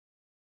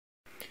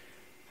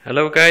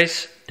Hello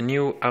guys, a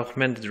new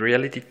augmented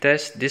reality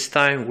test, this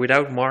time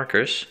without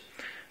markers.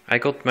 I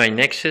got my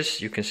Nexus,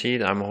 you can see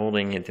it, I'm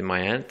holding it in my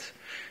hand.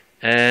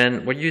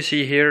 And what you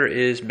see here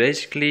is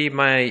basically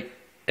my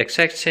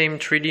exact same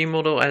 3D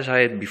model as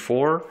I had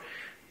before,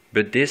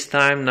 but this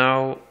time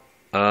now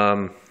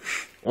on,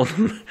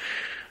 on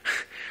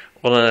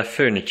a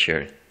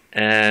furniture.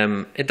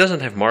 It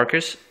doesn't have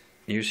markers.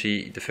 You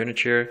see the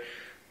furniture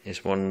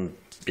is one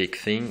big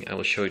thing. I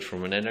will show it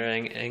from another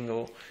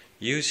angle.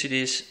 You see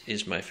this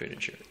is my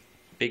furniture.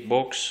 Big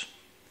box.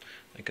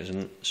 I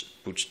can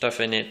put stuff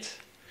in it.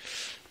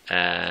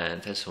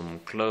 And it has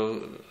some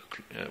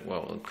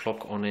a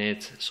clock on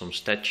it. Some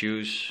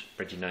statues.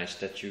 Pretty nice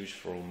statues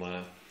from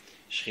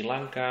Sri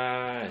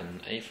Lanka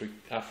and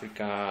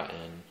Africa.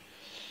 And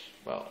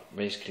well,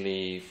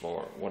 basically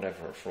for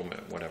whatever, from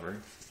whatever.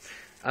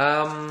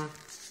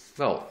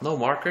 Well, no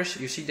markers.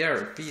 You see there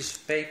a piece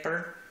of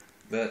paper,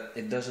 but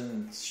it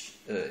doesn't.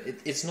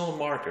 It's not a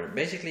marker.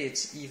 Basically,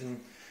 it's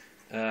even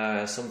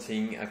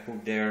something I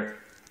put there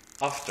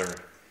after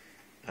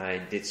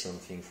I did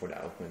something for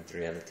the augmented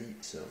reality.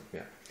 So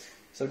yeah.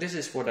 So this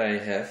is what I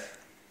have.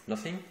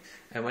 Nothing.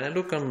 And when I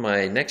look on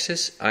my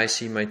Nexus, I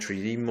see my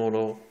 3D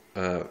model.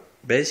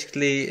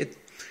 Basically,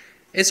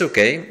 it's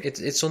okay.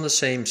 It's on the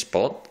same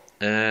spot.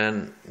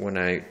 And when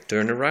I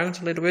turn around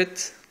a little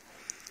bit,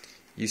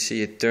 you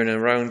see it turn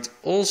around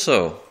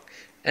also,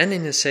 and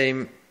in the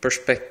same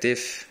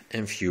perspective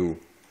and view.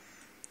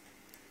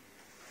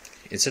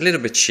 It's a little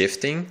bit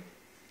shifting,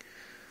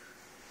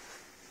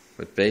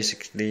 but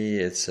basically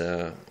it's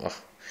now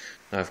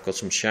I've got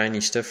some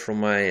shiny stuff from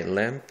my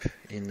lamp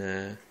in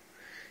the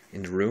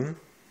room.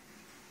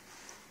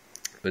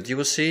 But you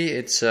will see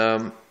it's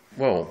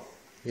well,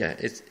 yeah,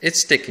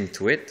 it's sticking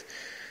to it.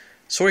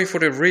 Sorry for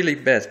the really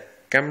bad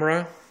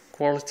camera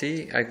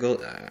quality.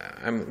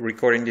 I'm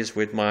recording this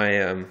with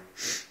my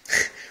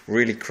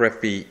really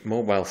crappy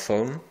mobile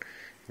phone,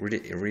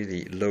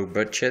 really low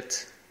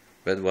budget,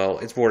 but well,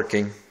 it's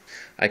working.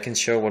 I can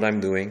show what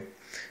I'm doing.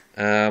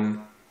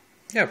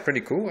 Yeah,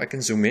 pretty cool. I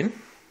can zoom in.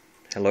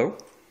 Hello,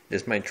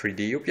 this is my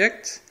 3D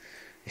object.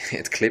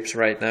 It clips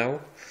right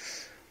now.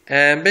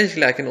 And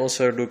basically I can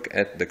also look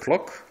at the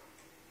clock,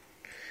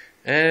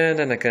 and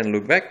then I can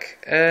look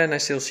back and I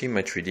still see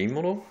my 3D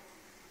model.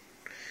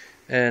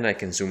 And I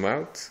can zoom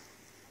out,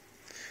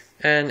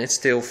 and it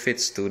still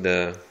fits to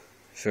the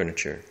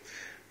furniture.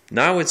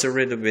 Now it's a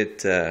little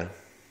bit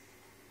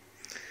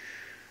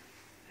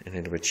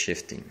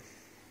shifting.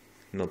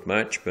 Not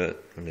much,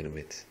 but a little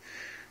bit.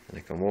 And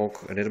I can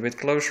walk a little bit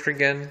closer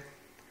again,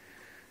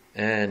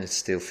 and it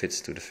still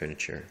fits to the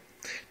furniture.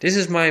 This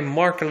is my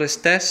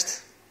markerless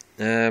test.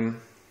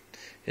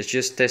 It's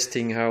just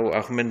testing how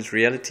augmented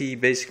reality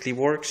basically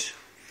works,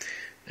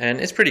 and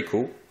it's pretty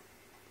cool.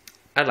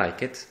 I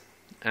like it.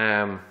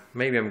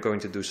 Maybe I'm going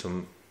to do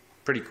some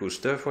pretty cool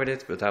stuff with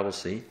it, but I will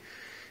see.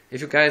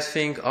 If you guys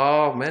think,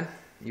 oh man,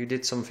 you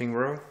did something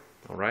wrong,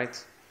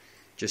 alright,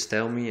 just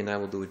tell me and I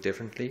will do it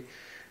differently.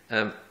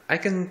 I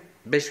can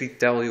basically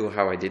tell you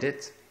how I did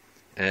it.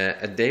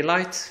 At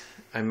daylight,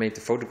 I made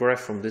the photograph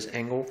from this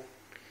angle,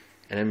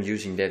 and I'm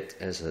using that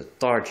as a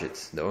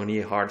target. The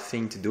only hard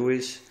thing to do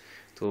is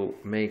to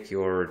make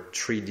your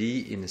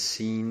 3D in a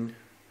scene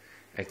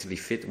actually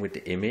fit with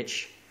the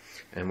image.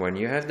 And when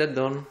you have that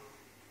done,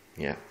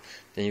 yeah,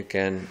 then you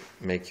can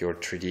make your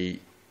 3D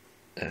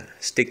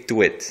stick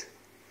to it.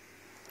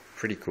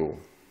 Pretty cool.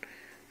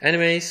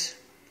 Anyways,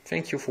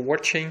 thank you for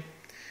watching.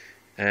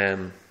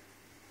 And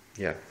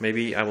yeah,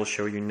 maybe I will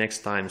show you next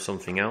time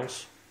something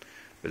else,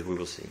 but we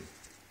will see.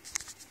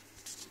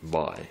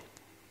 Bye.